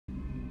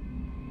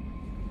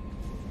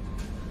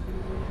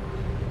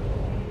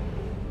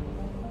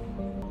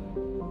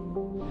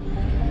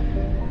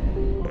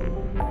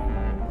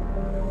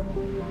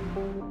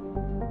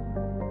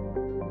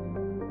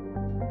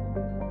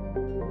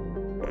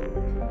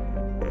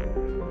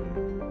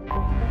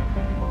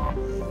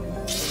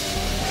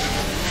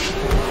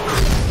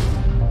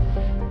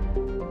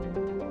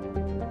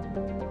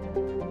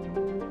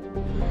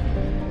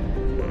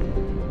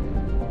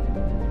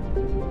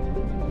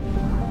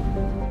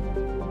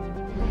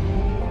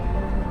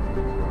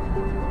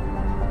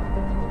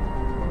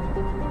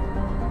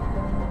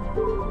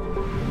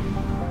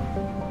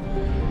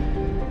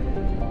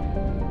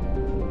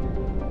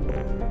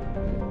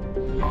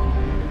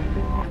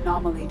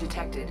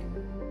detected.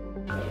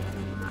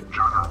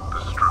 Journal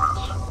distress.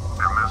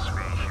 MSV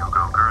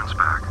Hugo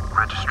Gernsback.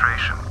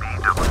 Registration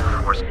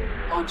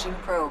BW4. Launching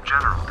probe.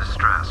 General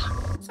distress.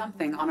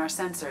 Something on our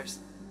sensors.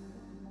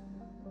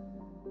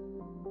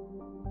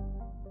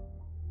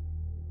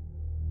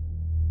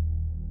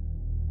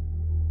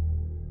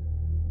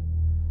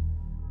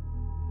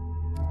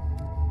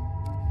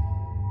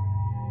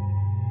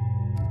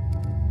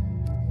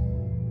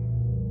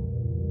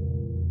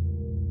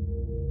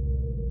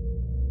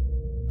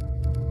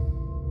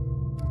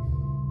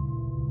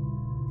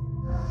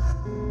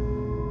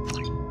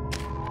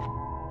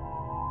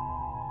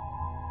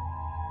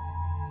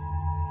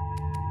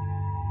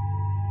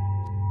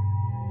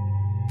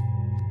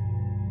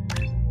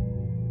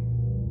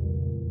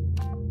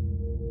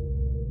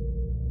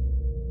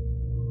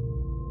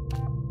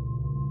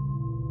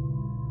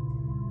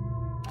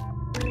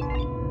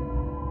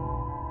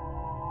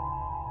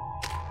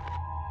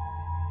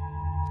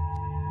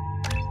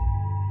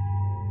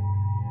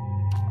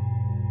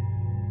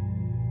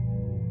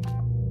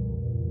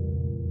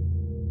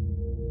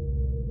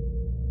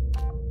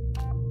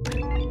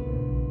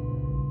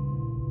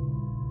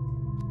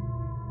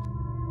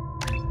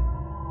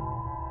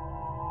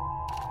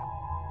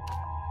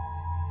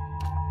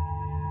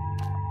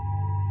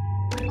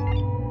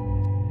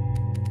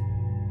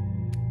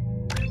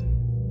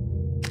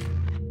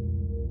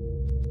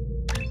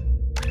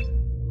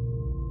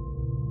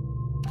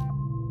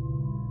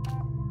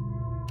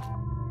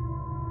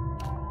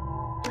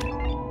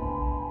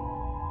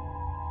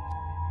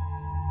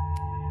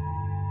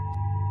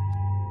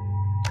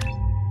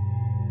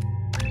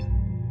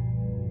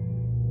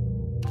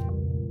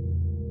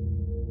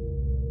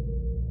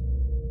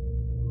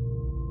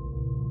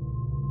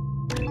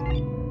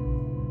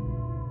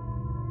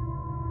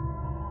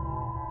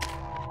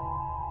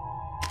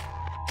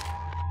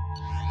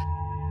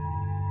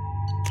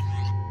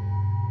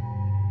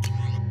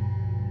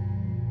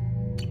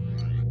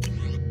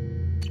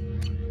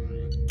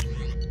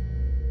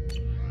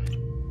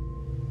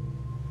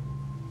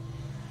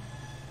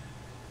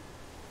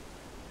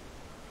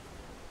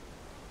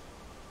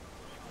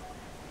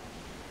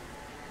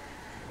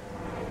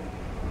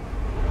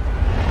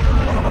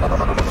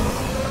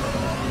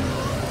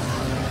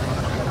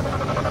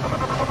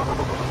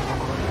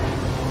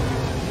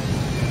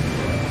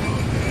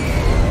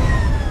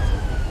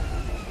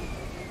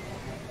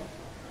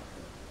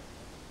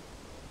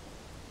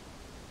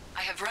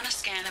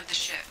 Of the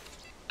ship.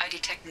 I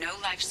detect no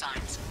life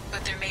signs,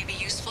 but there may be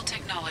useful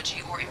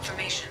technology or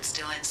information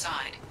still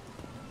inside.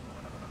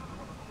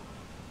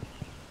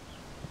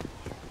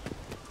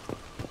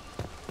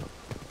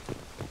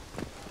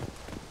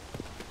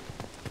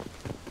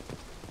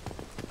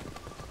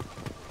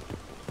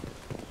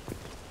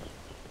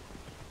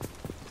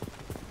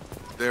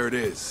 There it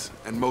is,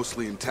 and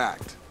mostly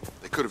intact.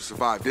 They could have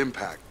survived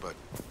impact, but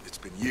it's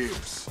been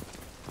years.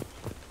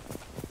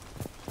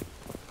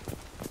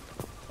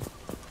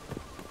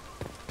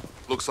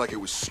 Looks like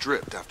it was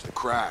stripped after the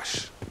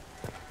crash.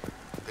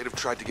 They'd have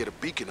tried to get a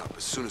beacon up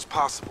as soon as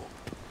possible.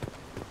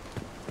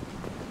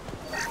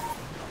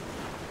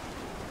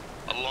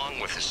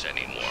 Along with this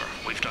anymore.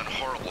 We've done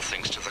horrible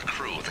things to the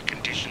crew. The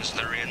conditions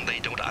they're in, they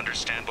don't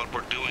understand what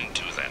we're doing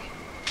to them.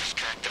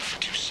 Distract them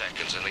for 2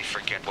 seconds and they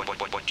forget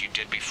what you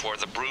did before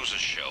the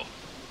bruises show.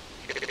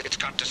 It's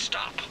got to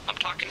stop. I'm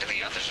talking to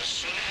the others as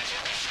soon as...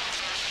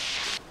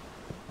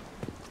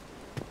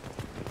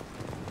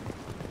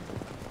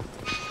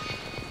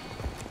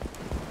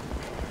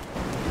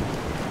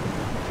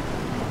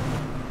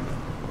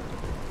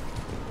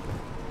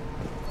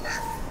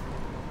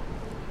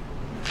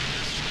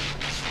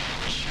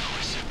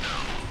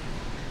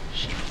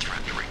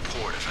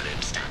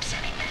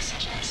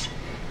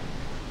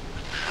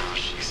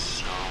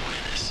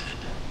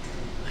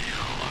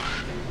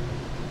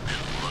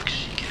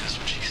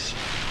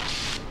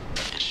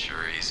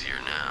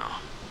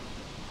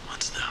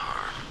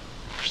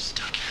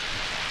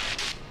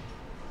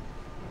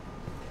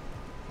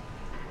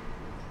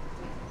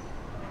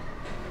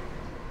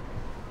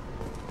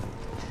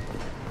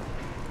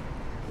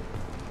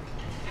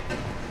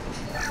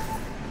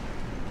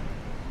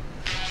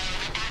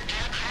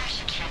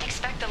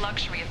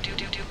 luxury of due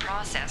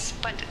process,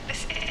 but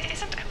this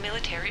isn't a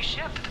military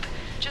ship.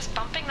 Just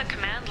bumping the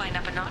command line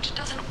up a notch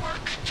doesn't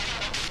work.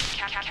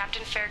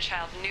 Captain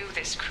Fairchild knew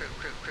this crew.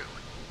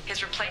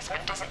 His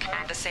replacement doesn't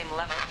command the same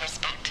level of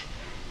respect.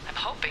 I'm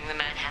hoping the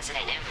man has it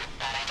in him,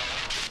 but I don't know.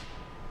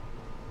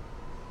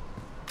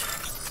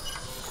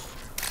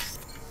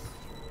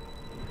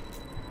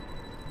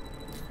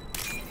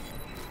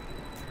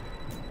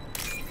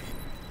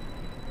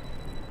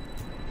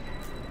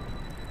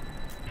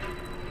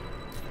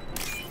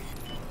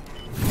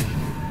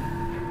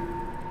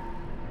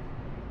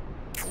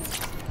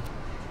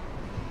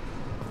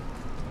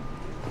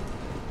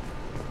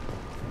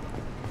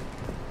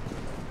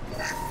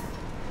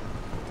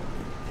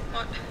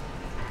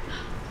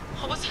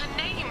 What was her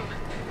name?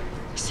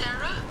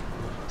 Sarah?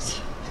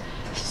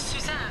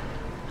 Suzanne?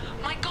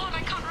 My God,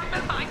 I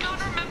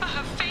can't remember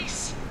her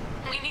face.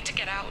 We need to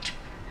get out.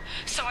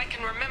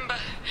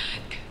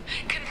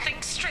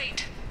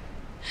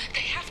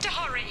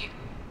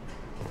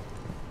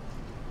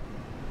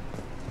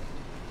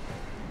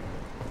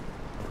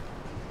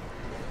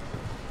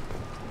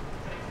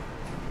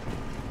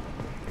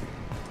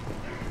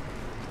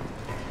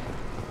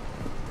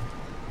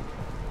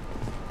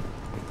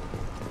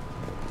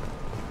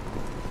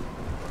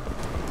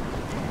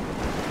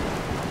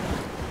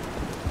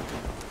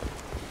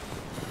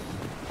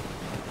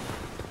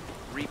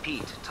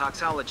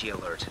 toxology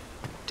alert.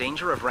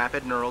 Danger of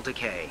rapid neural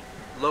decay.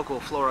 Local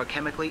flora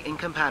chemically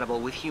incompatible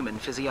with human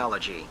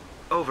physiology.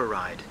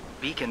 Override.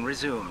 Beacon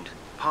resumed.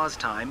 Pause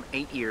time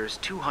 8 years,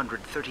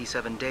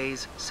 237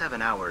 days, 7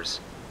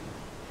 hours.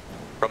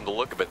 From the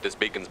look of it, this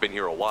beacon's been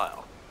here a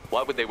while.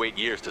 Why would they wait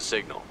years to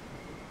signal?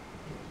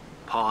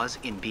 Pause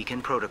in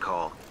beacon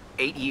protocol.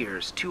 8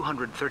 years,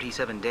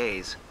 237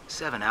 days,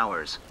 7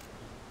 hours.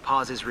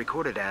 Pause is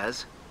recorded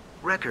as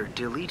record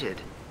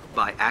deleted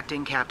by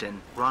Acting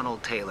Captain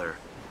Ronald Taylor.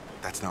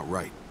 That's not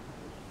right.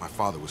 My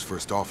father was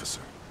first officer.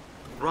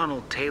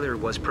 Ronald Taylor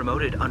was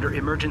promoted under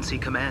emergency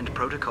command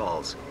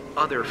protocols.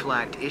 Other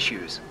flagged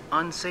issues: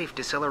 unsafe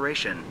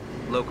deceleration,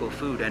 local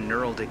food and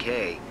neural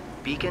decay,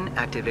 beacon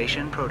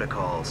activation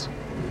protocols.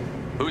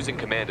 Who's in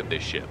command of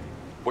this ship?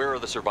 Where are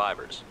the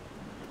survivors?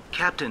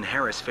 Captain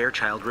Harris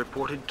Fairchild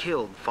reported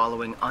killed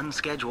following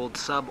unscheduled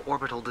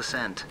suborbital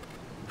descent.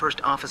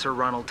 First Officer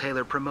Ronald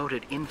Taylor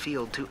promoted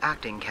in-field to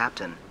acting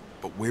captain.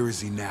 But where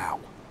is he now?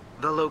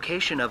 The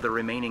location of the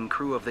remaining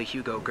crew of the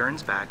Hugo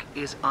Gernsback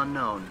is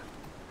unknown.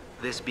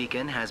 This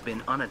beacon has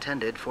been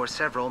unattended for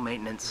several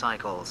maintenance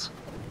cycles.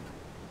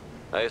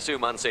 I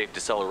assume unsafe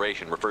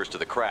deceleration refers to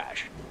the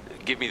crash.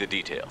 Give me the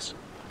details.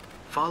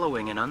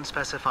 Following an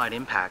unspecified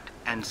impact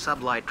and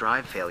sublight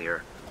drive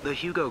failure, the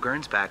Hugo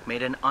Gernsback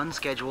made an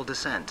unscheduled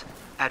descent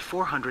at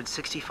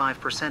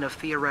 465% of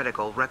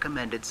theoretical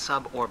recommended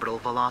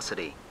suborbital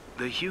velocity.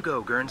 The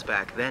Hugo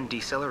Gernsback then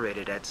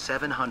decelerated at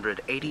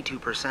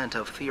 782%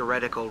 of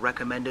theoretical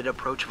recommended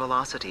approach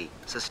velocity,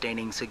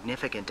 sustaining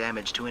significant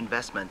damage to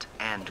investment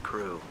and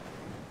crew.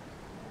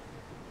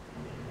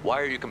 Why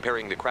are you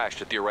comparing the crash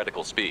to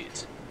theoretical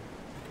speeds?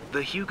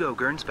 The Hugo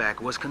Gernsback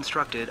was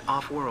constructed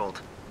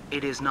off-world.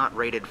 It is not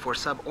rated for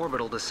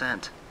suborbital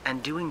descent,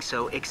 and doing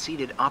so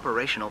exceeded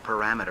operational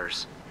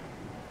parameters.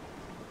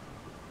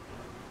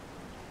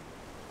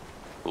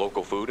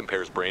 Local food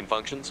impairs brain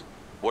functions?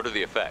 What are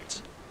the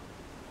effects?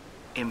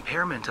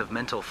 Impairment of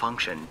mental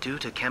function due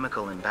to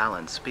chemical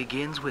imbalance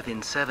begins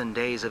within 7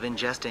 days of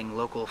ingesting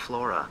local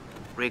flora,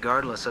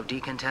 regardless of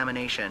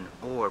decontamination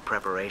or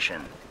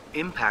preparation.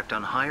 Impact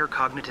on higher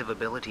cognitive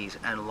abilities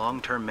and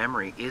long-term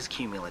memory is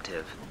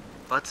cumulative,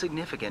 but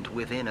significant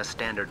within a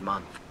standard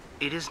month.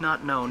 It is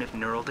not known if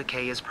neural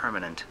decay is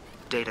permanent.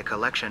 Data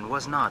collection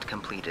was not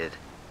completed.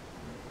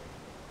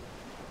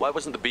 Why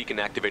wasn't the beacon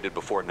activated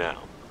before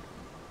now?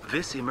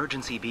 This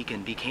emergency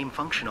beacon became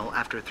functional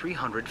after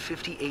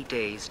 358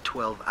 days,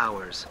 12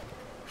 hours,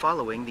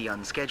 following the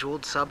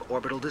unscheduled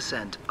suborbital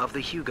descent of the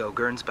Hugo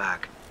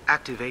Gernsback.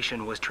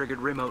 Activation was triggered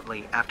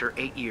remotely after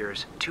 8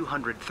 years,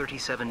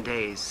 237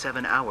 days,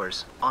 7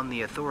 hours, on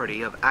the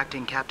authority of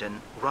Acting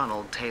Captain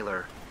Ronald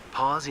Taylor.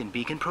 Pause in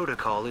beacon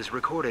protocol is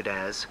recorded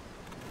as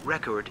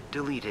record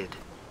deleted.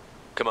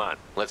 Come on,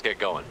 let's get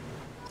going.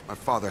 My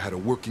father had a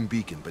working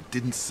beacon but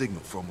didn't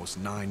signal for almost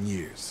 9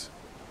 years.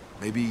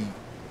 Maybe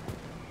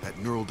that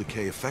neural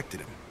decay affected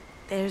him.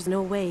 There's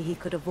no way he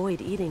could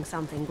avoid eating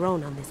something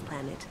grown on this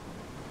planet.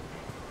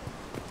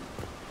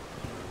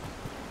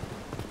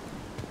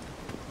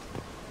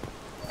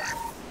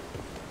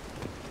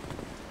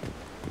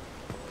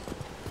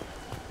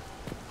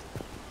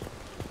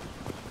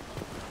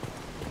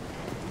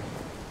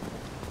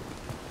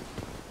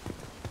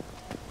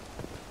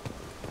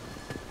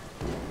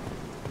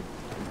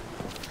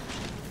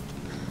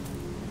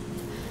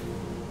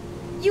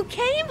 You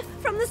came?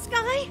 From the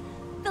sky?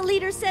 The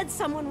leader said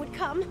someone would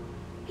come.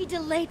 He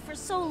delayed for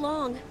so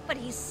long, but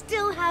he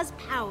still has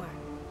power.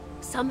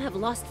 Some have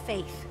lost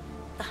faith.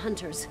 The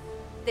hunters.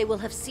 They will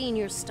have seen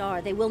your star.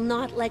 They will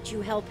not let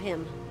you help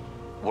him.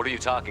 What are you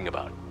talking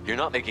about? You're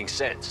not making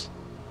sense.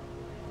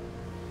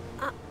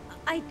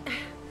 I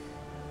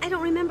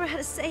don't remember how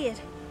to say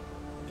it.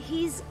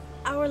 He's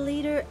our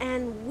leader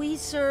and we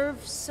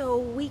serve so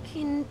we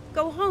can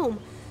go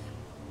home.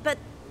 But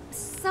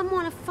some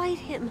want to fight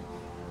him.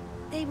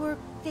 They were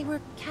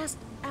cast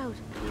out.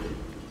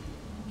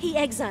 He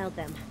exiled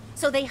them,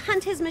 so they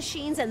hunt his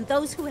machines and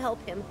those who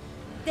help him.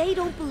 They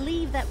don't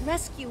believe that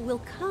rescue will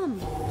come.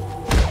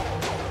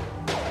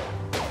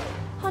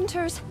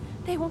 Hunters,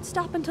 they won't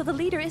stop until the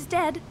leader is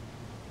dead.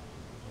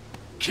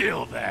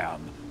 Kill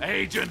them!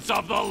 Agents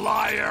of the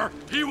liar!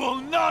 He will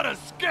not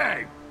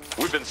escape!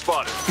 We've been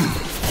spotted.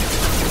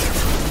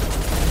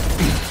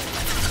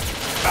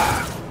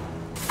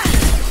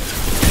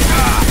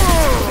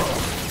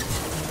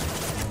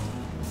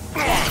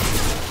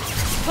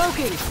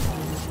 Poking!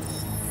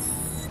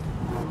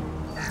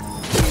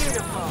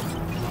 Beautiful.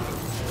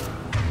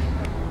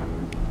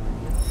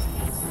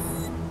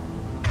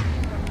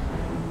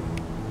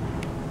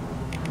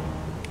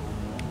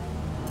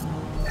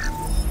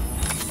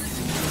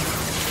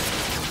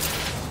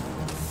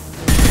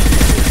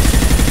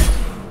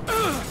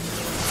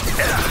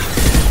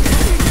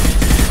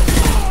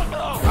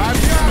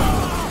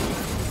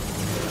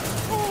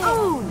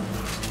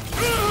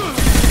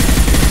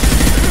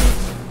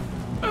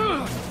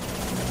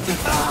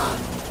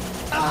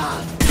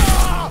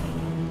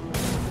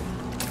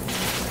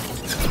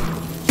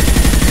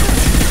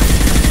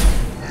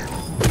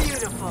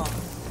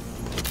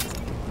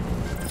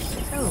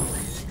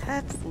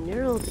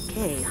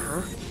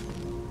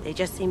 They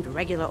just seemed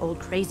regular old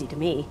crazy to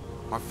me.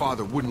 My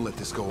father wouldn't let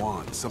this go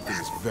on. Something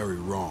is very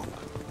wrong.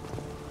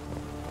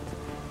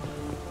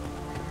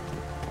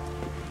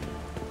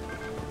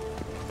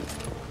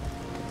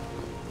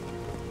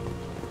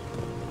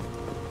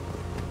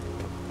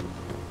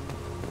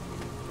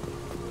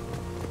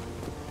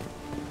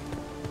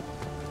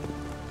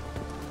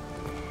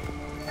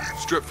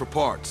 Strip for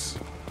parts.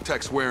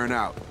 Tech's wearing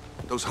out.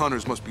 Those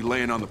hunters must be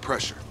laying on the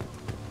pressure.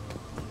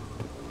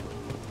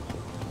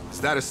 Is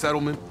that a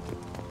settlement?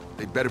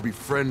 They'd better be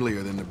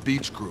friendlier than the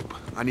beach group.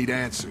 I need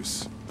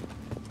answers.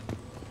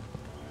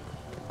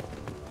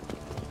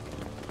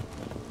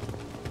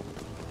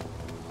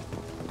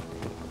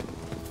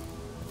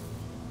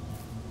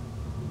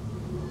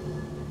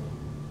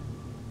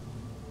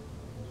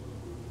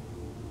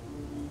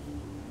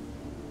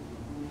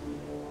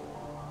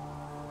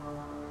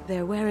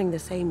 They're wearing the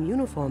same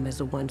uniform as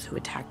the ones who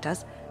attacked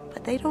us,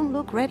 but they don't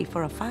look ready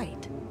for a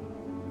fight.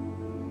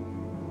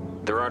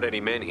 There aren't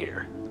any men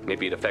here.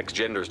 Maybe it affects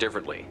genders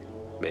differently.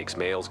 Makes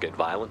males get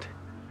violent?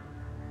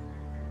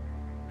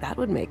 That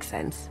would make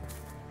sense.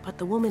 But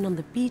the woman on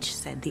the beach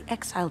said the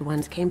exiled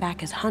ones came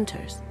back as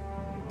hunters.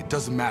 It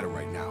doesn't matter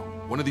right now.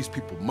 One of these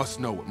people must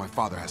know what my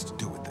father has to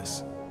do with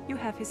this. You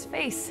have his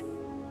face.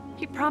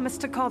 He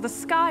promised to call the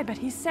sky, but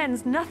he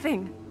sends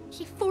nothing.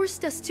 He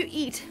forced us to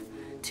eat,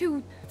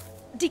 to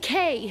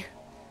decay.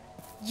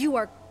 You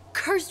are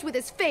cursed with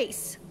his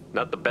face.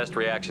 Not the best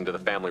reaction to the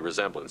family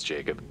resemblance,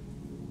 Jacob.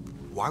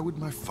 Why would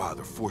my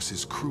father force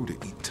his crew to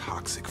eat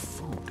toxic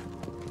food?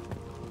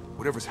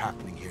 Whatever's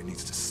happening here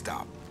needs to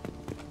stop.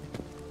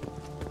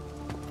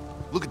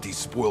 Look at these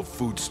spoiled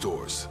food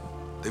stores.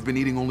 They've been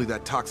eating only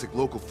that toxic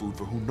local food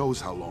for who knows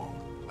how long.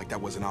 Like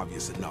that wasn't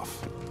obvious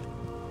enough.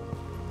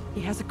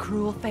 He has a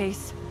cruel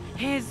face.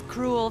 His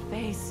cruel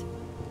face.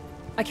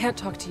 I can't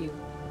talk to you.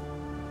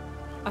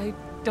 I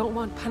don't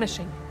want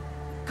punishing.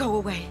 Go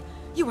away.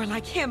 You are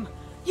like him.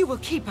 You will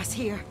keep us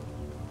here.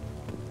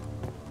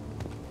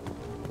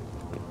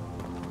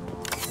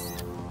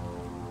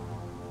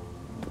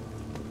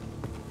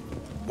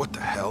 What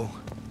the hell?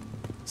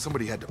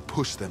 Somebody had to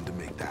push them to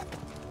make that.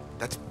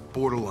 That's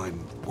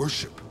borderline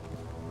worship.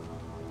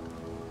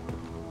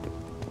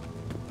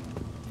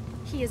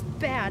 He is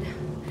bad.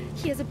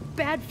 He has a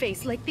bad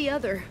face like the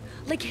other.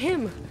 Like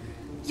him.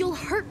 You'll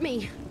hurt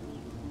me.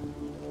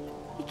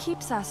 He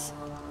keeps us,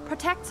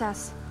 protects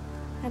us,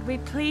 and we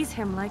please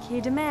him like he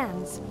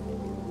demands.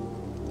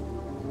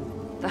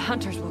 The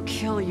hunters will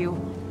kill you.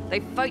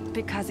 They fight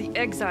because he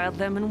exiled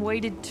them and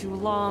waited too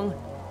long.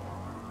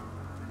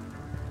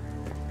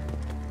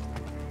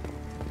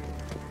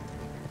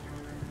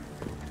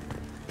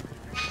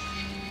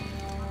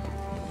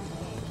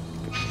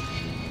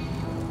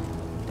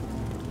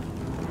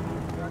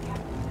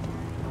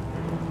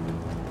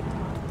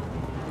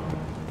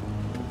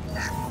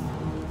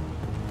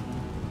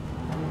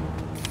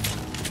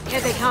 Here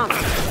they come.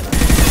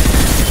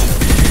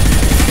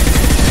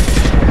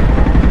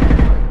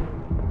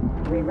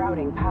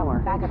 Rerouting power.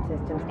 Backup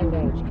systems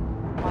engaged.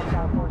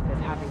 Hostile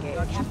forces have engaged.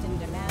 Your captain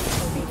demands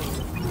obedience.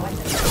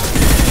 Weapons.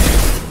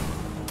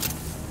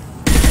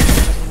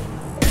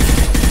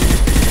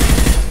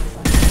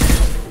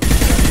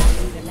 Your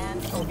captain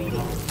demands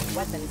obedience.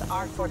 Weapons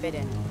are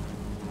forbidden.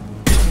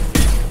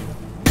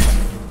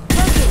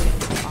 Working.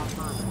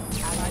 Offline.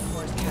 Allied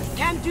force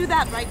can't do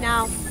that right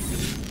now.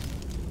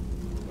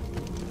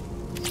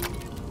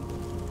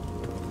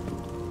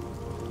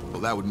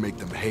 That would make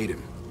them hate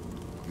him.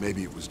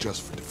 Maybe it was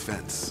just for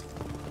defense.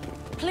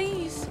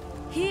 Please,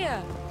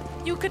 here.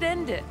 You could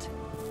end it.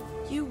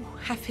 You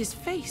have his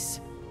face.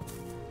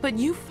 But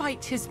you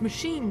fight his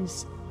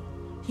machines.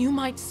 You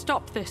might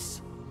stop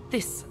this.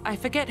 This, I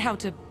forget how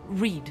to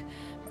read.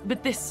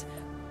 But this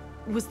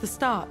was the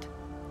start.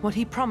 What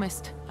he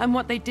promised, and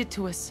what they did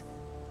to us.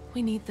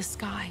 We need the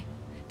sky.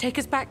 Take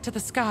us back to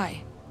the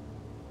sky.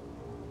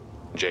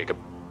 Jacob,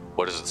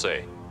 what does it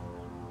say?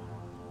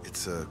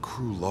 It's a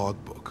crew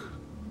logbook.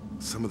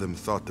 Some of them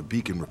thought the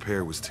beacon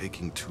repair was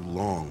taking too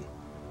long.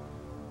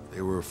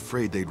 They were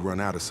afraid they'd run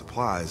out of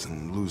supplies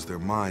and lose their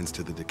minds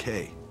to the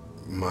decay.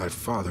 My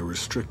father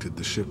restricted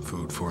the ship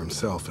food for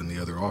himself and the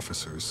other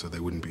officers so they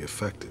wouldn't be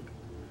affected.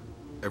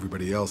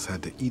 Everybody else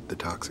had to eat the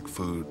toxic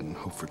food and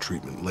hope for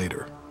treatment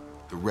later.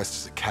 The rest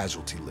is a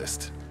casualty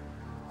list.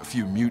 A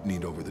few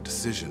mutinied over the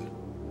decision.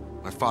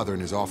 My father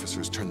and his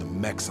officers turned the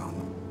mechs on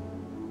them.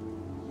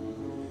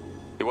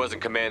 He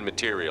wasn't command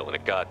material and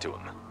it got to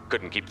him.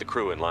 Couldn't keep the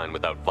crew in line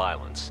without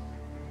violence.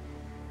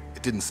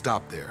 It didn't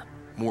stop there.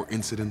 More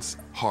incidents,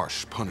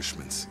 harsh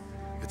punishments.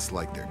 It's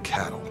like they're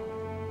cattle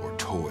or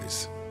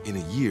toys. In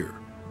a year,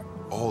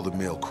 all the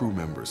male crew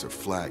members are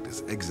flagged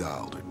as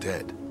exiled or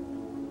dead.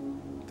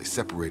 They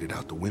separated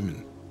out the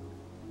women,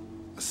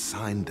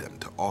 assigned them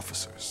to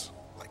officers,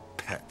 like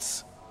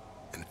pets.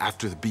 And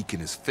after the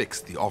beacon is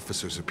fixed, the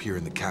officers appear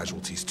in the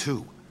casualties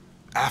too.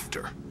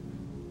 After.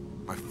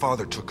 My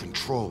father took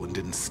control and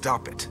didn't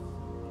stop it.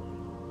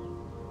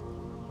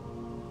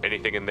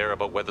 Anything in there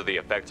about whether the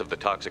effects of the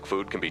toxic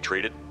food can be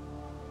treated?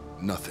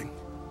 Nothing.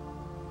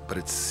 But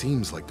it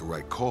seems like the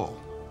right call.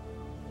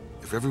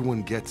 If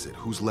everyone gets it,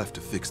 who's left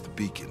to fix the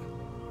beacon?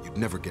 You'd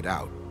never get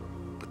out.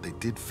 But they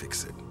did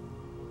fix it.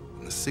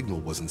 And the signal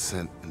wasn't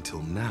sent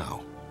until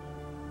now.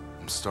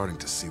 I'm starting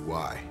to see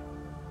why.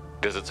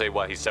 Does it say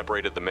why he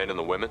separated the men and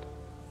the women?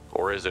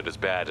 Or is it as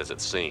bad as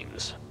it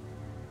seems?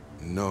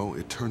 No,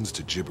 it turns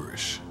to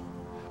gibberish.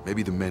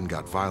 Maybe the men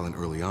got violent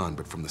early on,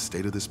 but from the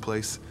state of this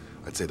place,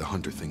 I'd say the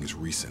Hunter thing is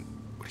recent.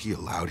 What he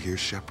allowed here,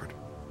 Sheperd?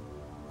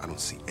 I don't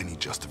see any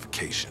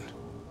justification.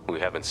 We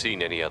haven't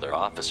seen any other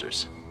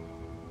officers.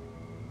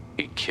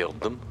 He killed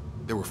them?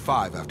 There were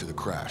 5 after the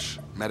crash.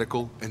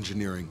 Medical,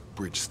 engineering,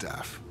 bridge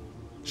staff.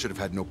 Should have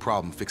had no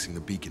problem fixing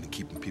the beacon and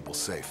keeping people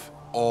safe.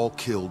 All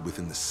killed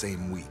within the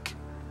same week.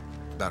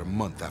 About a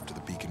month after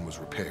the beacon was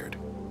repaired.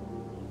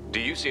 Do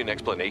you see an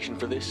explanation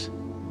for this?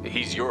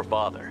 He's your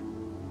father.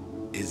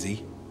 Is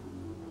he?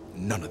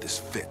 None of this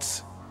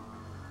fits.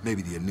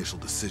 Maybe the initial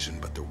decision,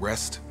 but the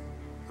rest?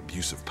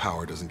 Abuse of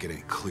power doesn't get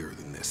any clearer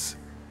than this.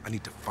 I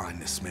need to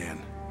find this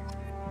man.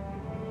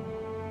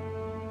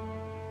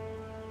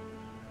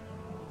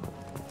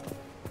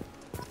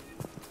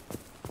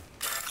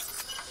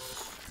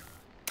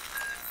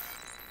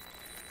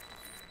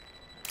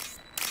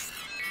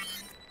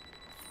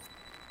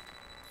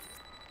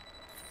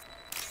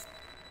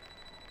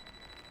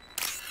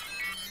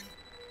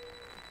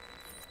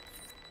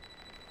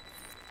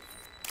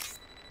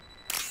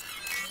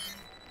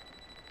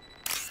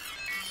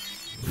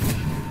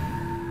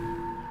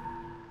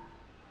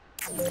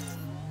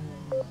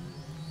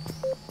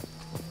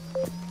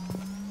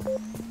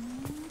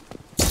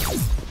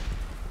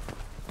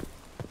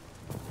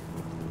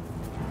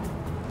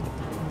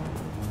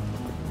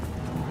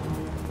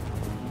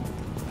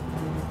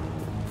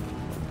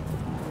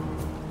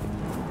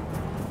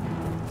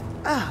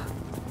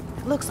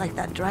 Looks like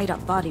that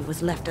dried-up body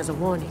was left as a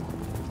warning.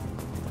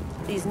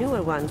 These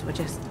newer ones were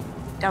just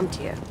dumped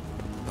here.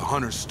 The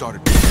Hunters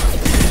started... See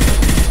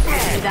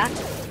that?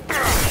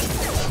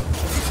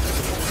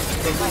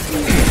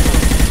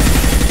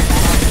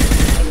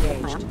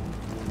 Engaged.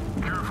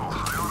 Careful. I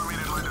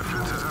automated my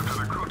defenses after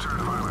the crew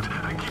turned violent.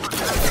 And keep it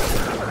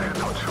safe. I had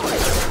no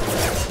choice.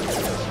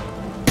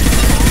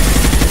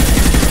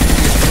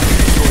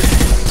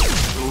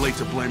 A little late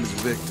to blame his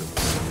victim.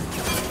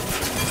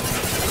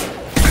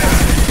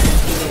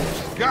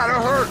 Gotta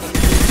hurt!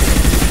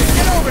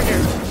 Get over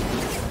here!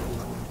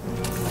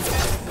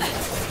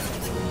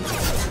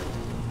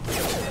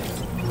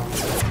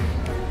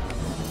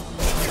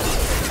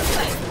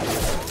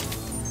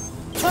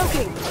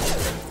 Smoking!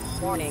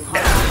 Warning,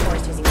 hostile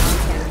force using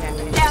non-standard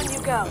ammunition. Down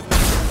you go!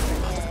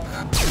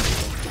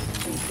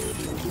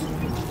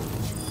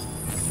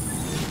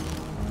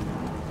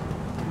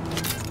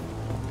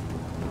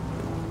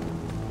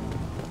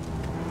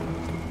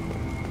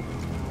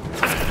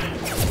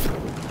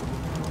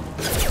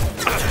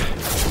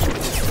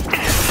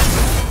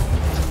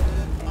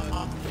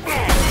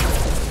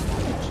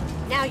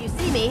 Now you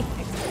see me.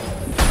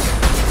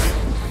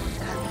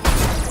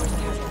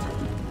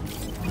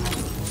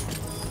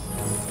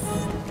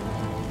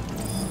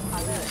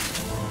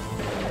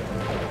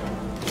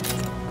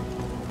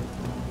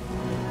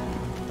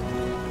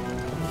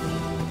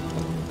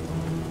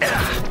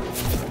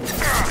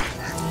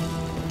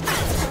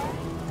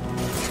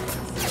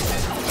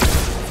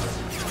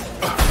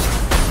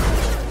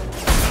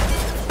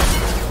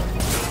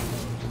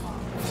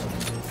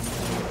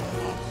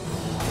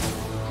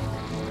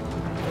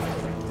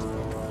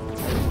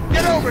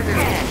 Over here!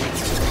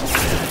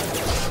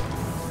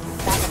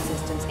 Backup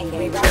systems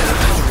engaged.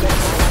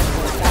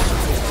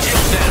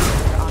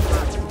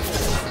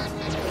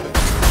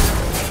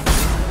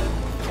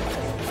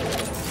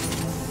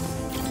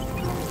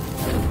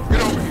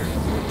 Get over here!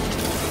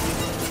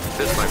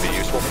 This might be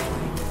useful.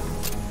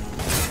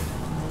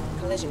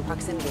 Collision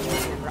proximity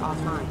scanner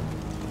offline.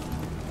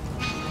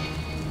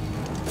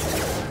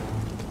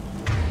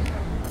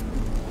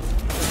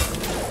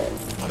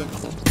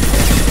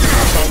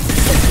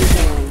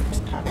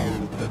 I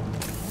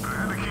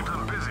had to keep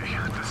them busy,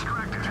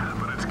 distracted,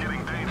 but it's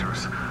getting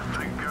dangerous.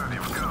 Thank God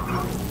you've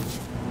come.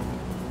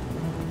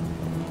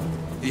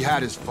 He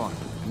had his fun,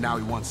 and now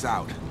he wants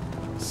out.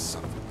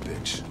 Son of a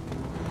bitch.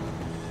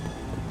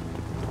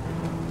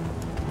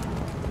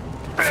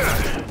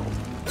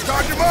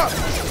 Charge him up!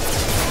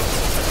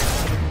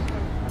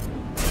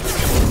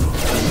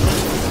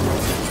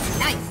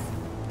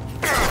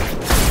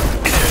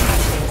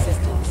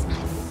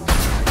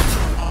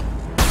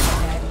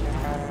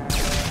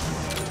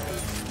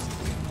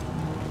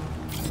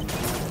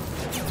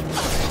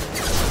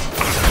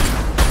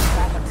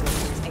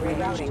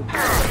 Rerouting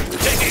power.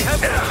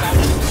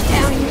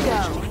 Down you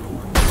go.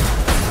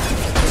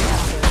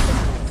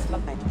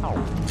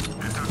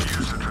 It took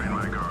years to train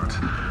my guards.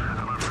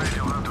 I'm afraid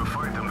you'll have to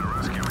fight them to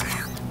rescue me.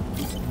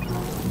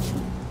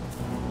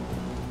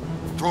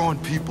 Throwing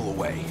people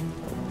away.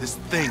 This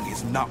thing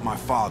is not my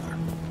father.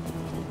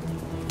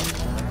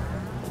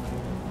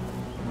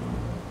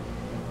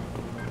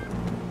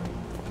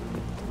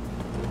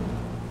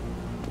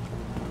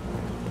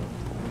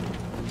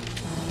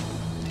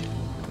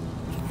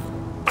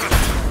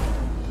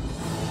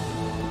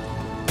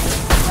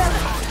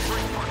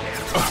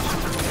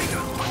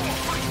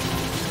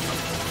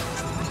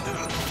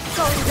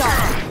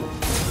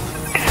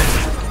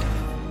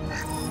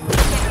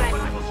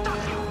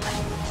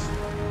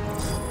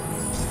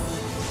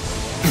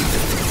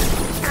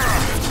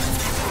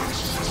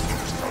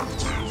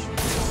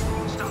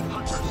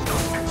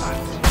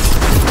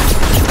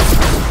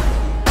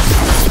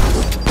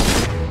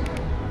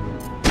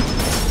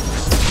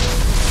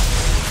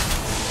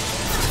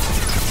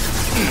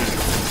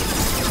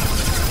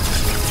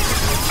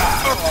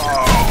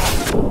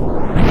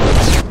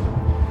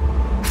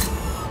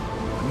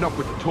 Enough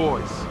with the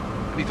toys.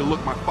 I need to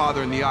look my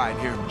father in the eye and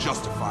hear him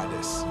justify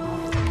this.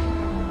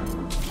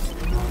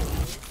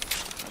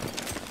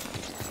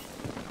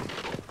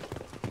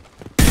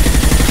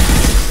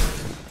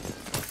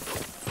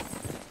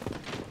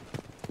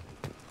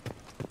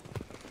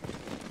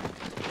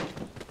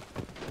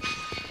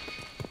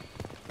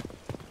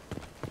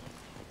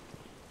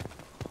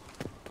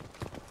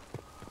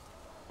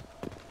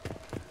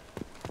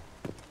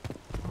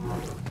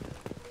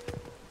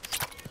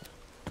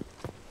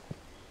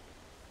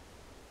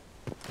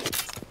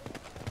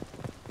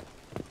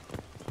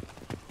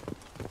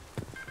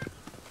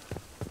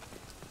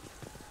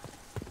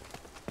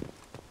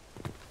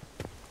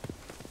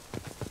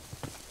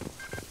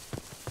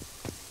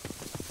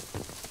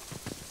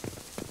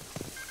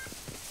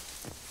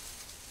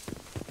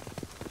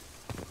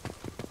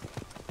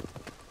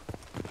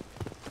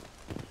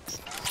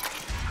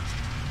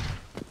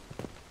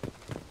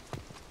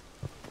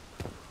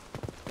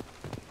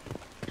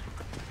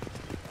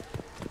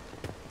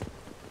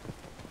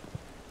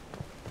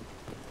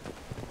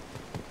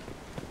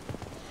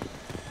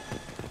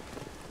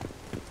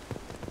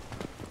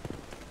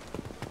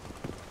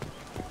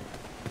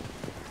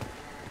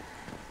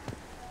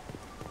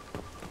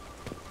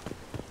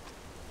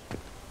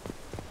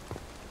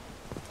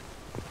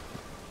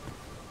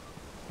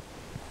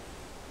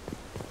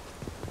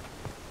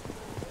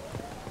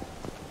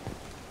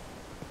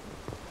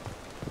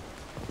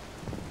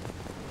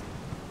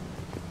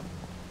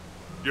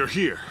 You're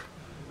here.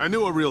 I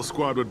knew a real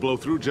squad would blow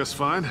through just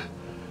fine.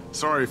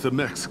 Sorry if the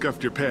mech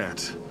scuffed your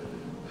pads.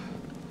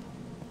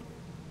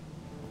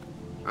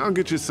 I'll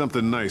get you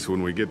something nice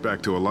when we get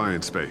back to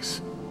Alliance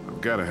space.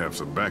 I've gotta have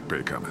some back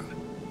pay coming.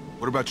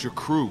 What about your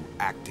crew,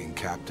 acting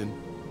captain?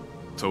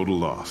 Total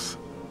loss.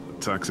 The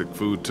toxic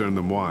food turned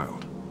them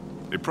wild.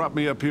 They propped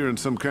me up here in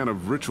some kind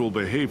of ritual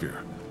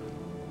behavior.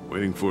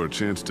 Waiting for a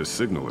chance to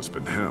signal has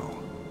been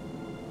hell.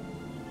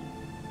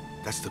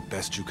 That's the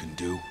best you can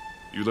do?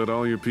 You let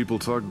all your people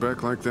talk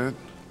back like that?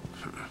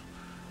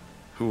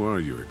 Who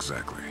are you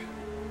exactly?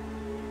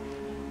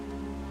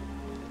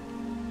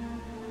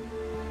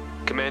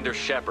 Commander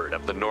Sheperd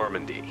of the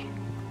Normandy.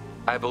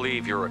 I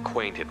believe you're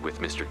acquainted with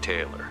Mr.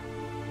 Taylor.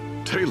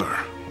 Taylor?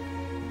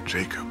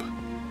 Jacob?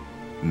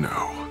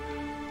 No.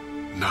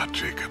 Not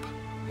Jacob.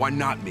 Why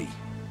not me?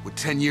 Would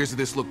 10 years of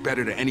this look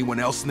better to anyone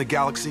else in the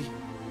galaxy?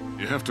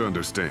 You have to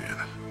understand,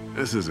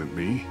 this isn't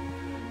me.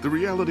 The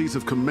realities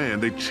of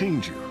command, they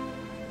change you.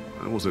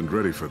 I wasn't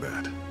ready for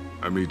that.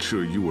 I made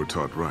sure you were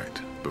taught right.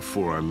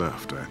 Before I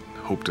left, I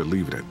hoped to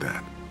leave it at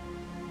that.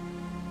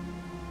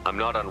 I'm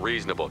not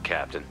unreasonable,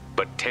 Captain,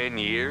 but 10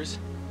 years?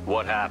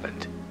 What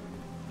happened?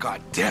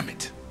 God damn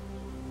it!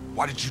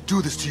 Why did you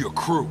do this to your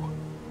crew?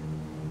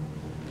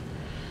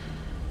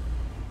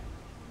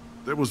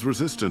 There was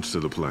resistance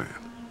to the plan.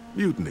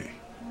 Mutiny.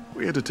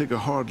 We had to take a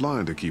hard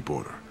line to keep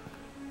order.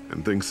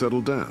 And things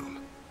settled down.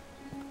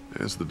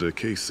 As the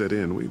decay set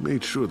in, we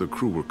made sure the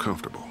crew were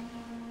comfortable.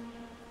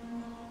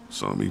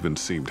 Some even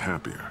seemed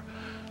happier.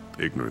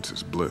 Ignorance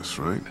is bliss,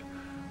 right?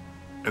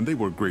 And they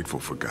were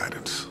grateful for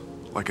guidance,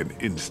 like an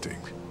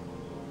instinct.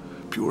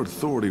 Pure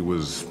authority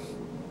was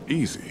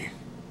easy,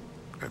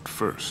 at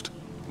first.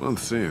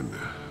 Months in,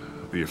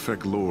 the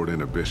effect lowered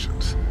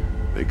inhibitions.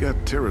 They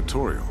got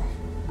territorial.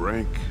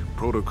 Rank,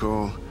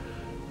 protocol,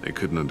 they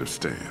couldn't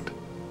understand.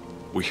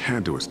 We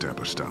had to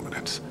establish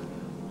dominance.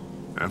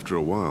 After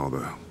a while,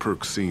 the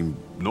perks seemed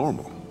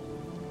normal.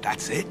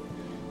 That's it?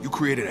 You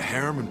created a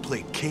harem and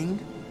played king?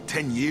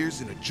 10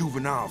 years in a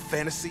juvenile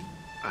fantasy?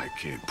 I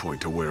can't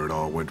point to where it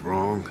all went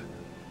wrong.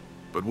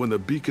 But when the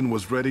beacon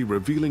was ready,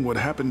 revealing what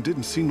happened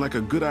didn't seem like a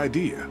good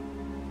idea.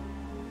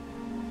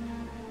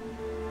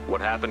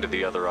 What happened to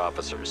the other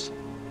officers?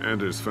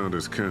 Anders found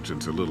his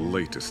conscience a little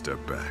late to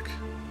step back.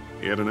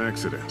 He had an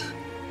accident.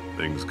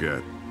 Things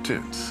got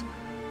tense.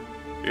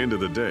 End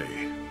of the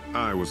day,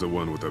 I was the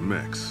one with the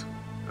mechs.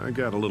 I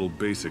got a little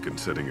basic in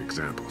setting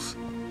examples.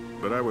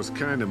 But I was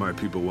kind to my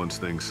people once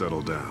things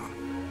settled down.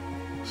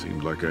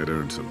 Seemed like I'd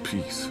earned some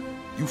peace.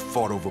 You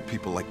fought over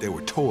people like they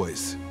were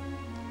toys.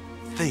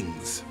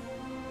 Things.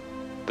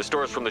 The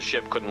stores from the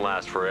ship couldn't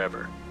last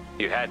forever.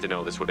 You had to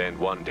know this would end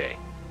one day.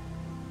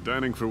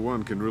 Dining for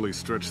one can really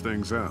stretch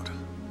things out.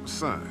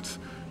 Besides,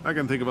 I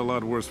can think of a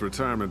lot worse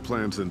retirement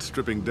plans than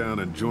stripping down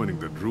and joining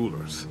the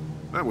droolers.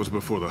 That was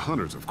before the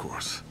hunters, of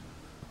course.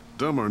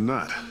 Dumb or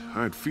not,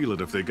 I'd feel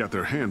it if they got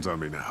their hands on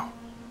me now.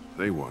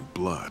 They want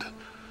blood.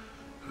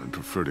 I'd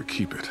prefer to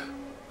keep it.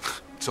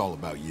 It's all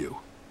about you.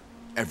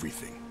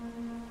 Everything.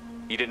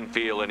 You didn't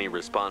feel any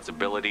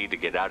responsibility to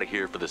get out of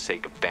here for the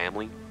sake of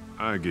family?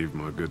 I gave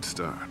him a good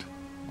start.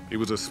 He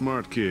was a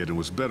smart kid and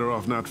was better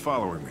off not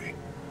following me.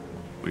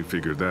 We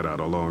figured that out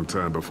a long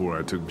time before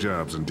I took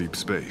jobs in deep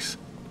space.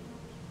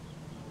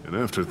 And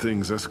after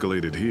things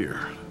escalated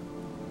here,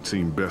 it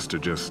seemed best to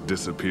just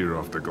disappear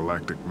off the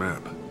galactic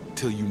map.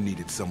 Till you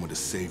needed someone to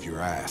save your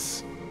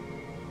ass.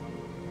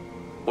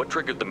 What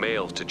triggered the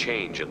males to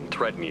change and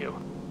threaten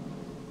you?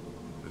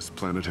 This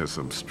planet has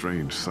some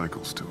strange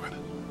cycles to it.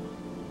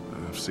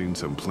 I've seen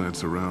some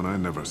plants around I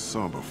never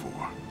saw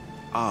before.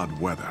 Odd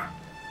weather.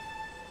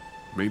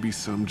 Maybe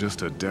some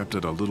just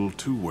adapted a little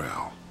too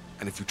well.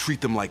 And if you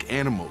treat them like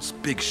animals,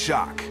 big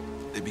shock.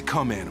 They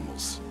become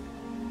animals.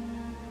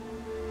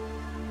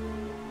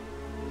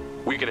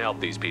 We can help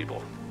these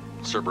people.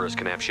 Cerberus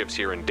can have ships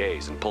here in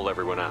days and pull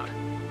everyone out.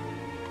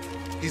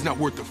 He's not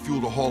worth the fuel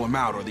to haul him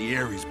out or the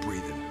air he's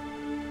breathing.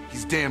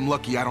 He's damn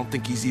lucky I don't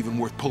think he's even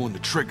worth pulling the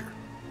trigger.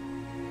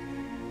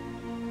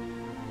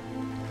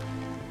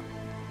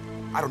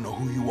 I don't know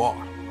who you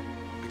are,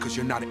 because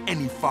you're not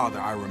any father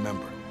I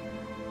remember.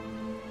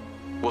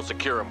 We'll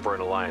secure him for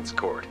an Alliance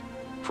court.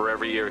 For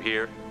every year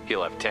here,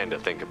 he'll have 10 to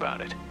think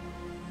about it.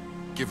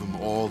 Give him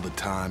all the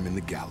time in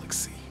the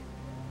galaxy.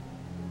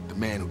 The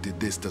man who did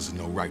this doesn't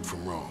know right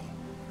from wrong.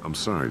 I'm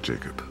sorry,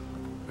 Jacob.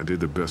 I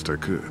did the best I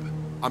could.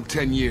 I'm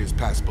 10 years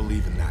past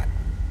believing that.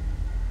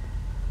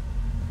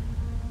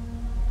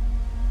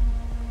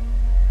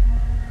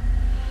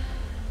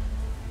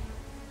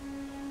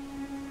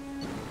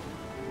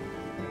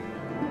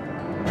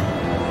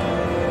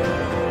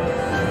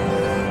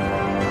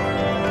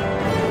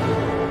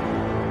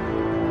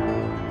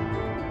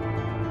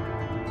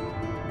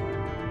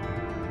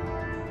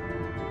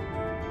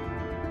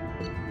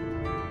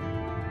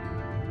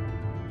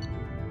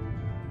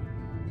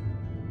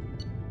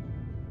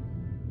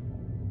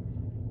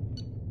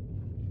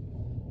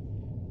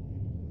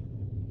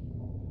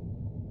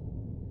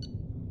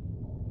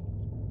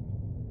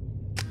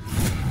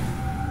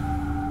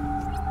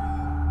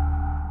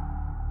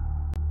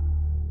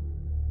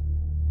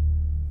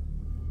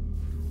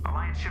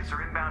 Ships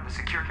are inbound to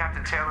secure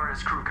Captain Taylor and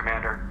his crew,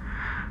 Commander.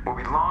 We'll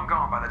be long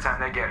gone by the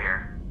time they get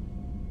here.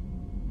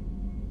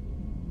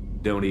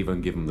 Don't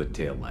even give them the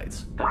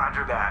taillights.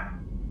 Roger that.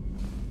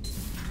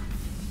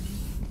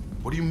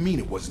 What do you mean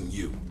it wasn't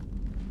you?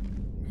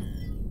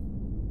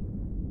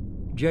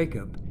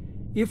 Jacob,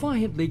 if I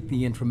had leaked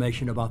the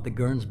information about the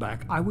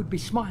Gernsback, I would be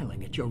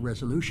smiling at your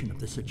resolution of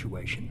the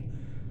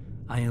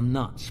situation. I am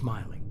not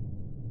smiling.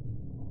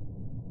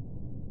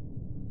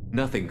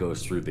 Nothing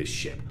goes through this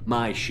ship,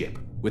 my ship,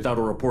 without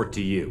a report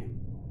to you.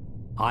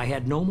 I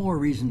had no more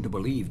reason to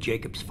believe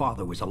Jacob's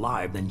father was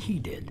alive than he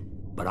did,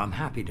 but I'm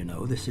happy to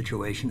know the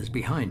situation is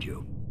behind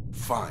you.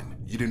 Fine.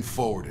 You didn't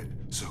forward it,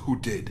 so who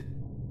did?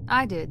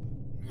 I did.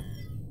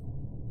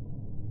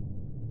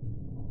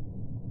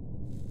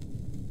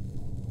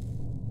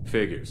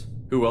 Figures.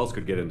 Who else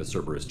could get into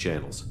Cerberus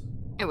channels?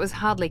 It was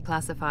hardly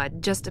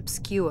classified, just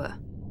obscure.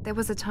 There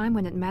was a time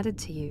when it mattered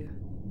to you.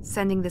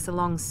 Sending this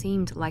along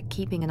seemed like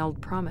keeping an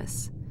old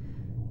promise.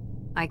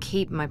 I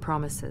keep my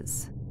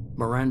promises.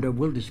 Miranda,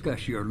 we'll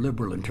discuss your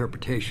liberal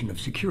interpretation of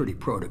security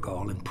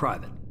protocol in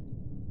private.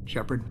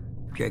 Sheperd,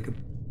 Jacob.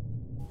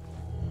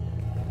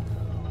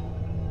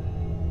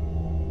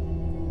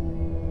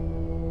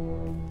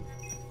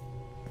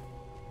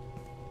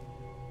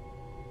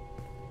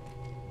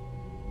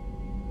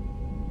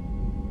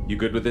 You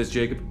good with this,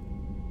 Jacob?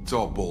 It's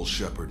all bull,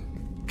 Sheperd.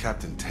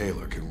 Captain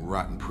Taylor can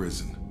rot in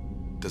prison.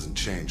 Doesn't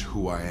change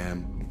who I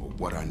am or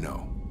what I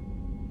know.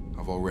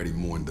 I've already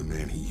mourned the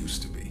man he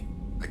used to be.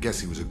 I guess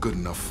he was a good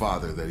enough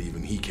father that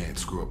even he can't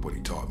screw up what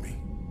he taught me.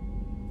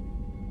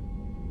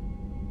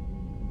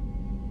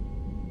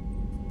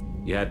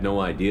 You had no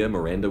idea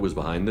Miranda was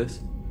behind this?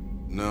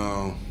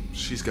 No,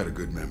 she's got a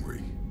good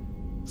memory.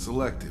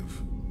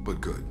 Selective, but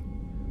good.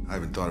 I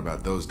haven't thought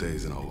about those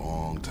days in a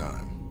long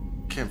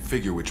time. Can't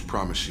figure which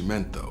promise she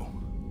meant, though.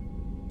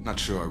 Not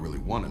sure I really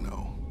want to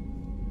know.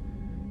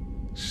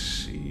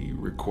 She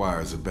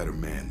requires a better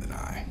man than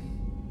I.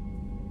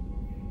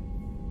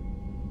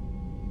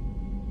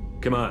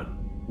 Come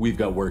on. We've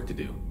got work to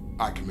do.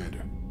 Aye,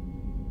 Commander.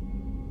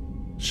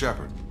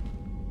 Sheperd.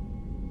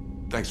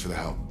 Thanks for the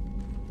help.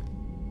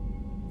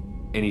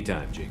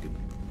 Anytime, Jacob.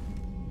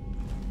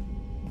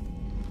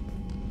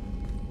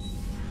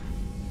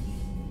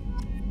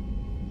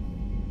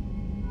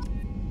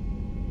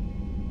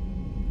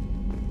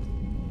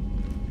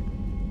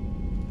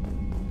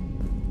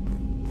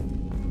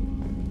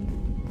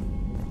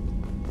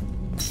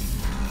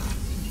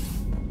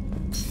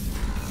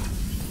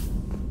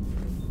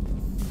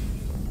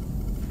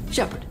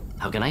 Sheperd,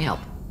 how can I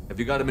help? Have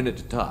you got a minute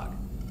to talk?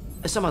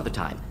 Some other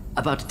time.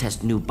 About to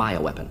test new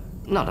bioweapon.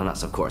 Not on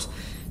us, of course.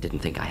 Didn't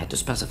think I had to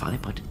specify,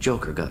 but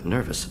Joker got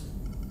nervous.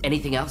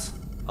 Anything else?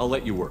 I'll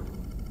let you work.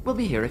 We'll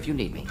be here if you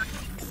need me.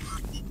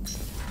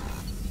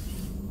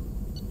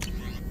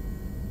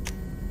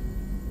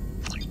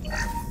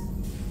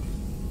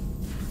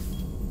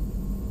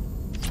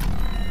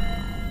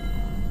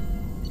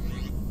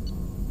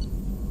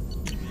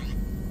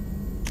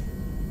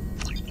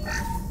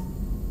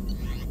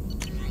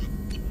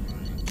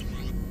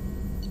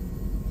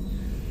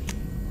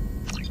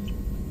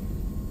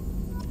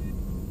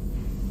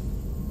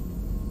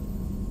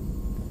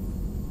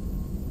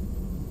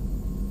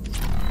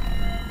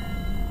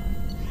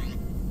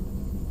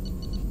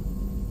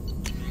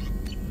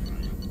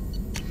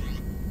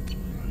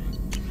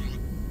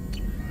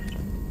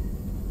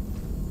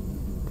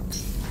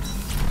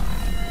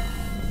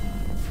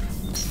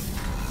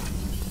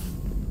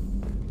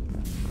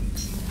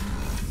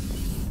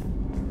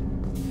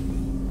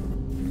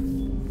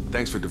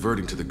 Thanks for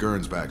diverting to the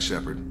Gernsback,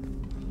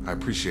 Sheperd. I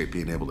appreciate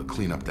being able to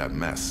clean up that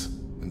mess.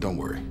 And don't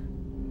worry,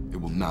 it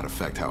will not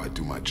affect how I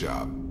do my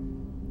job.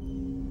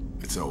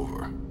 It's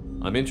over.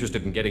 I'm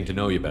interested in getting to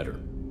know you better.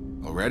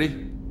 Already?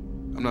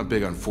 I'm not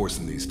big on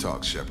forcing these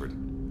talks, Sheperd.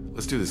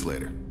 Let's do this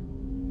later.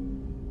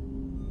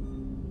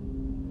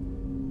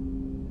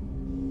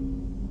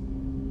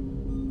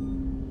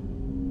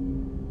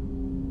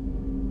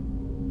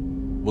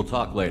 We'll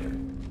talk later.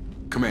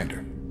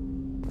 Commander.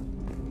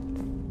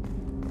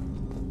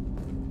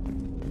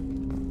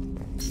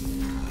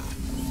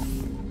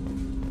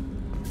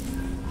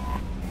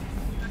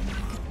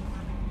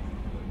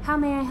 How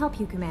may I help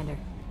you, Commander?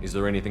 Is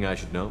there anything I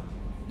should know?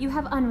 You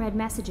have unread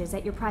messages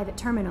at your private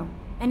terminal.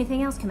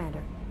 Anything else,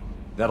 Commander?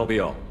 That'll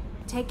be all.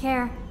 Take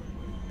care.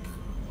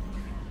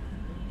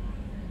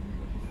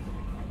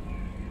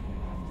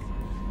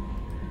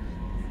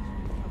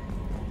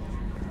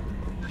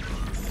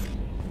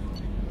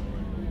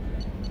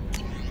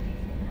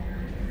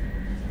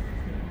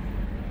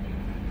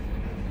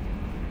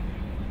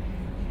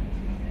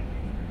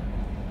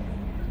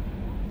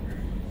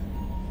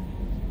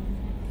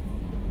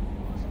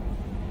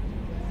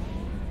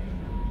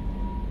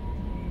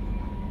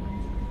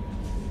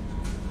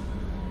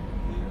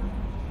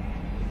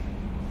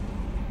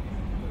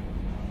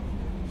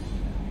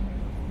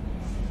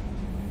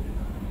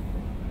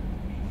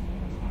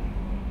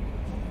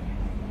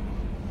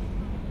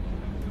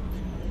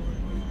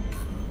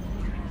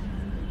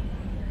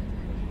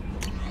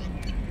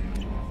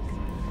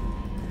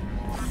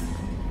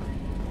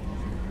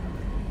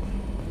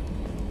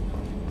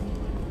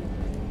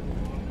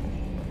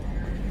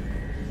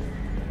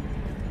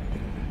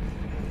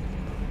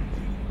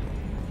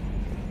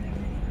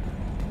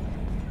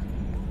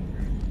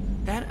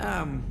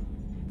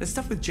 That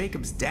stuff with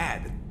Jacob's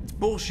dad, it's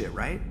bullshit,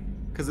 right?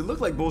 Because it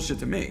looked like bullshit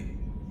to me.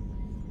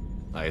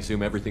 I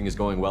assume everything is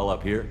going well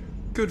up here?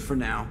 Good for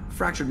now.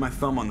 Fractured my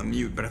thumb on the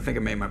mute, but I think I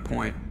made my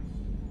point.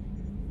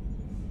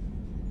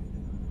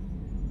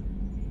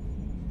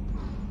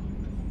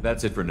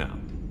 That's it for now.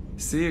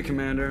 See you,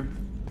 Commander.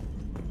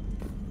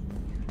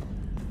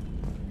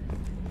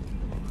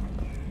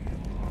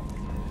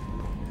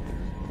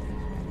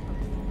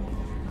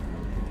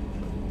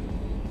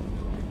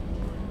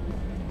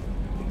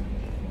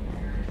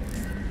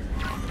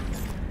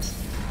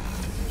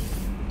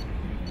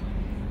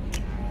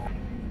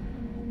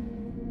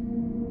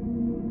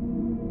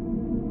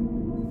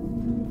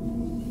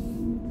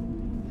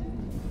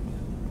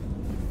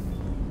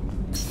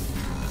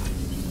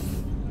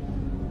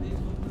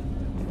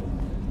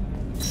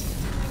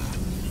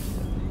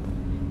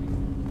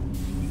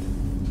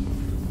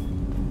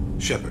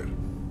 Sheperd,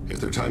 is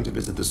there time to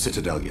visit the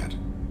Citadel yet?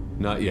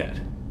 Not yet.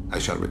 I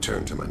shall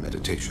return to my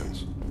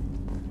meditations.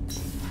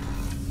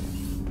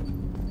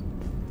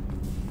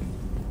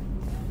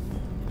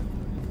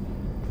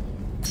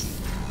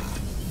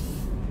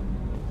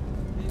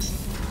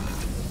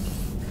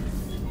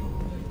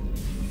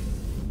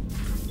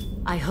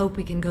 I hope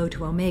we can go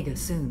to Omega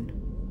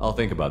soon. I'll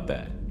think about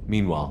that.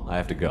 Meanwhile, I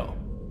have to go.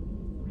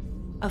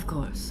 Of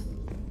course.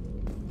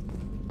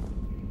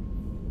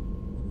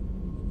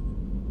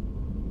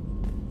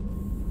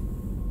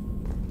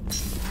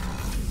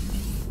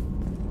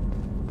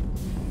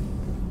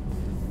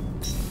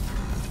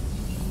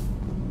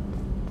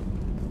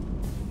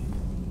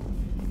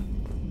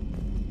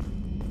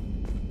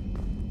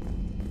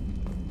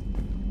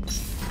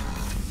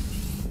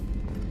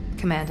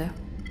 Commander,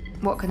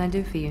 what can I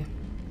do for you?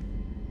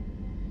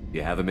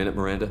 You have a minute,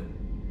 Miranda?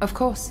 Of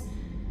course.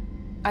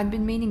 I'd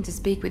been meaning to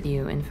speak with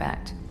you, in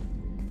fact.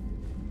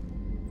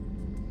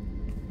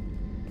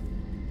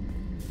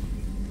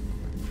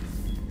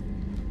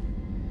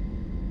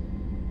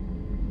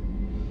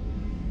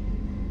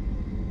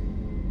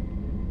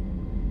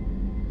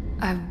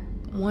 I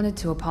wanted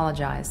to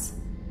apologize.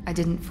 I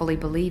didn't fully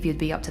believe you'd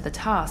be up to the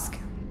task,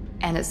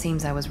 and it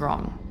seems I was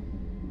wrong.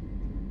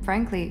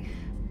 Frankly,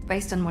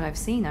 based on what I've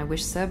seen, I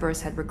wish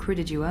Cerberus had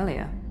recruited you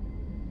earlier.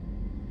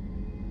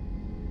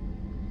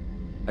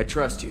 I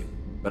trust you,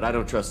 but I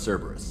don't trust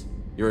Cerberus.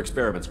 Your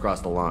experiments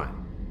crossed the line.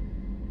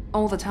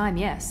 All the time,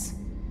 yes.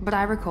 But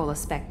I recall a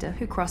Spectre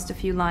who crossed a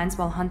few lines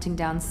while hunting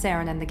down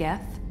Saren and the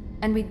Geth.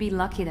 And we'd be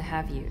lucky to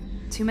have you.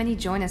 Too many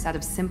join us out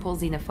of simple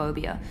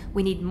xenophobia.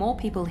 We need more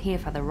people here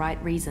for the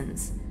right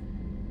reasons.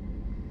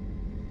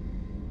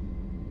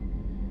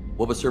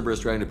 What was Cerberus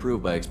trying to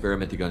prove by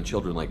experimenting on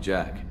children like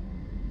Jack?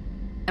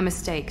 A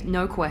mistake,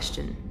 no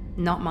question.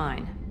 Not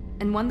mine.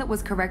 And one that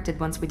was corrected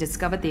once we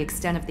discovered the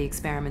extent of the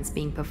experiments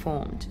being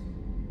performed.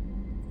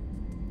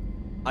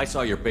 I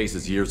saw your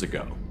bases years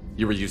ago.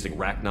 You were using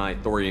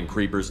Rachni, Thorian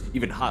creepers,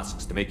 even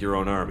husks to make your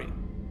own army.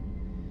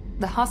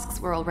 The husks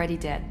were already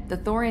dead, the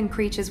Thorian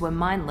creatures were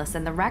mindless,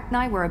 and the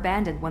Rachni were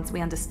abandoned once we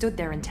understood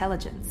their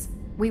intelligence.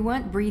 We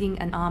weren't breeding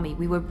an army,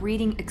 we were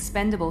breeding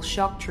expendable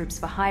shock troops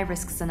for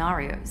high-risk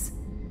scenarios.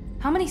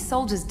 How many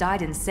soldiers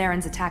died in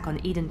Saren's attack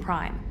on Eden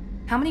Prime?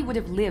 How many would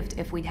have lived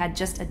if we'd had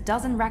just a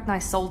dozen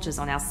Rachni soldiers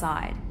on our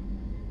side?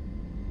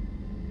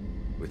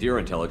 With your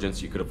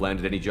intelligence, you could have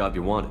landed any job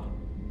you wanted.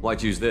 Why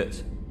choose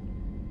this?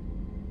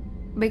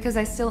 Because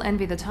I still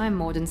envy the time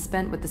Morden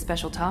spent with the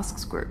Special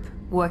Tasks Group,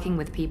 working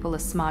with people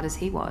as smart as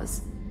he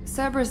was.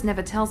 Cerberus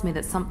never tells me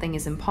that something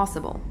is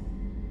impossible.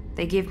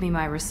 They give me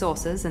my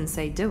resources and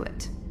say do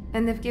it.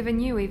 And they've given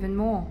you even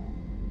more.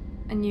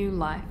 A new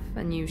life,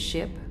 a new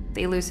ship,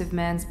 the elusive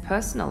man's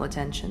personal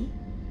attention.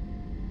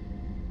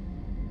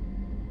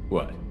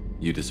 What?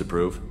 You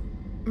disapprove?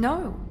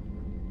 No.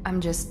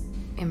 I'm just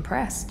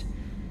impressed.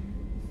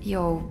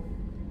 You're...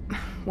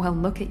 well,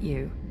 look at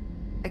you.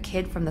 A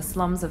kid from the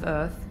slums of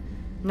Earth.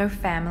 No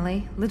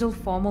family, little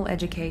formal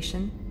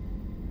education.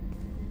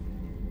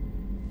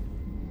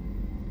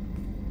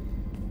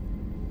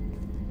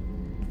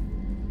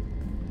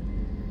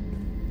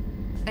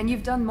 And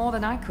you've done more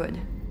than I could.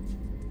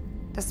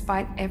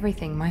 Despite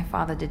everything my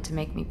father did to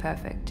make me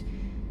perfect,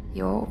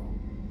 you're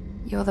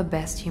the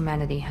best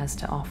humanity has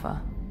to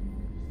offer.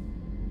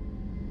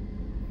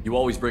 You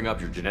always bring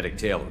up your genetic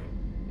tailoring.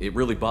 It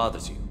really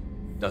bothers you,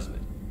 doesn't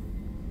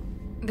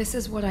it? This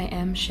is what I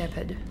am,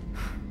 Sheperd.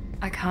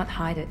 I can't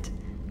hide it.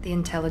 The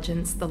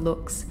intelligence, the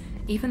looks,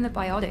 even the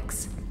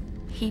biotics.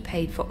 He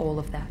paid for all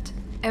of that.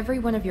 Every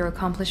one of your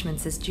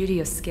accomplishments is due to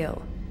your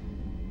skill.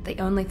 The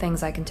only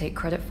things I can take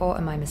credit for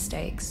are my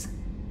mistakes.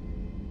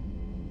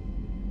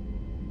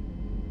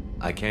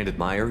 I can't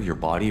admire your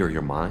body or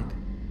your mind?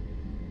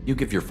 You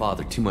give your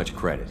father too much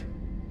credit.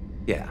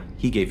 Yeah,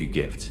 he gave you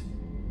gifts.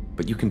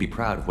 But you can be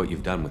proud of what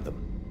you've done with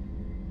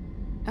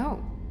them. Oh.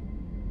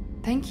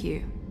 Thank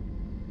you.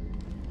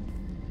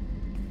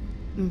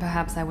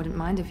 Perhaps I wouldn't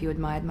mind if you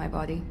admired my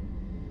body.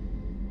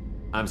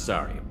 I'm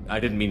sorry. I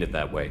didn't mean it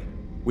that way.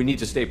 We need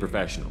to stay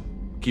professional.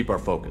 Keep our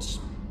focus.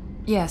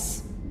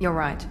 Yes, you're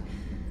right.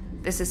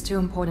 This is too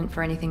important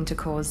for anything to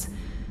cause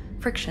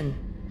friction.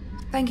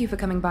 Thank you for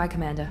coming by,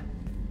 Commander.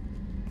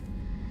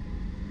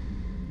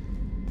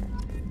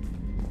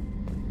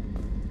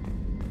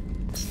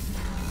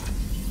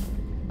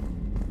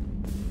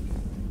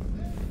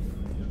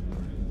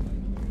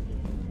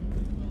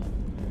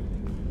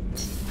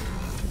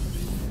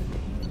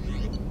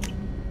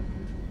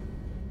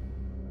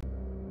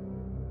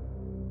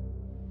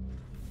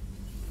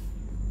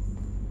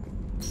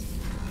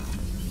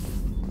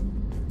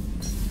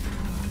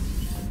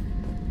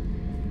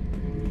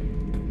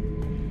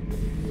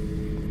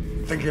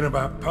 Thinking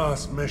about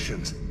past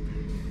missions.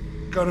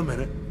 Got a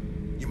minute?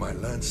 You might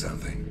learn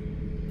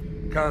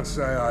something. Can't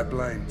say I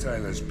blame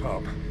Taylor's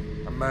pop.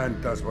 A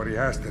man does what he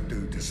has to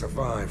do to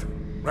survive.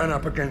 Ran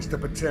up against a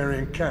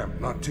Batarian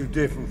camp, not too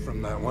different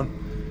from that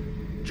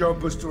one.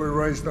 Job was to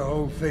erase the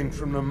whole thing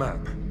from the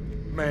map.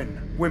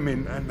 Men,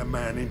 women, and the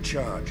man in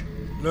charge.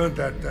 Learned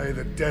that day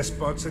that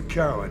despots are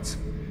cowards.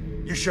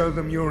 You show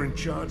them you're in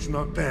charge,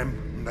 not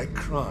them, and they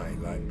cry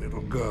like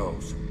little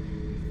girls.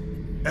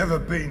 Ever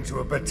been to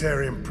a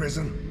Batarian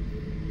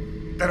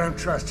prison? They don't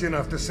trust you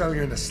enough to sell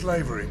you into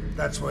slavery.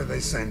 That's why they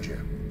send you.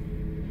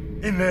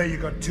 In there you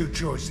got two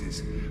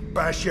choices.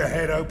 Bash your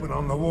head open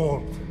on the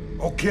wall,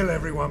 or kill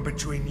everyone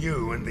between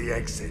you and the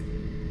exit.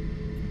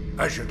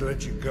 I should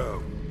let you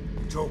go.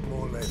 Talk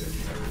more later.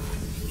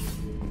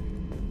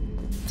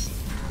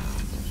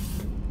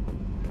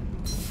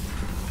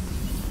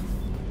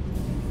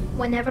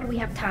 Whenever we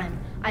have time,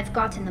 I've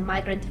gotten the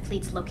migrant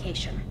fleet's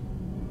location.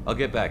 I'll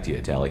get back to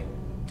you, Tally.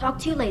 Talk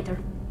to you later.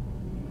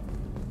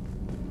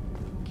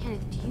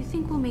 Kenneth, do you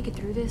think we'll make it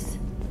through this?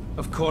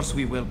 Of course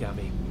we will,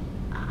 Gabby.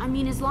 I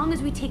mean, as long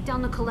as we take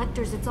down the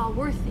collectors, it's all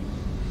worth it.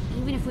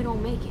 Even if we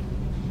don't make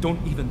it.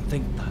 Don't even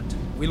think that.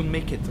 We'll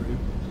make it through.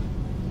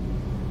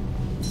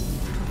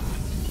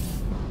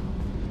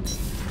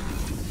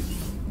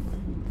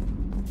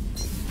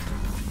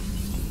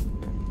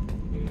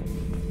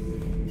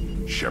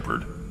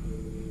 Sheperd.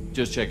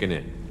 Just checking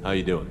in. How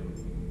you doing?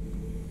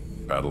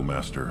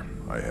 Battlemaster,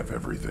 I have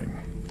everything.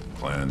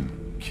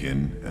 Clan,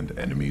 kin, and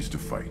enemies to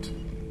fight.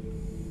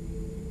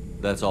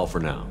 That's all for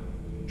now.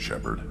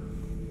 Sheperd,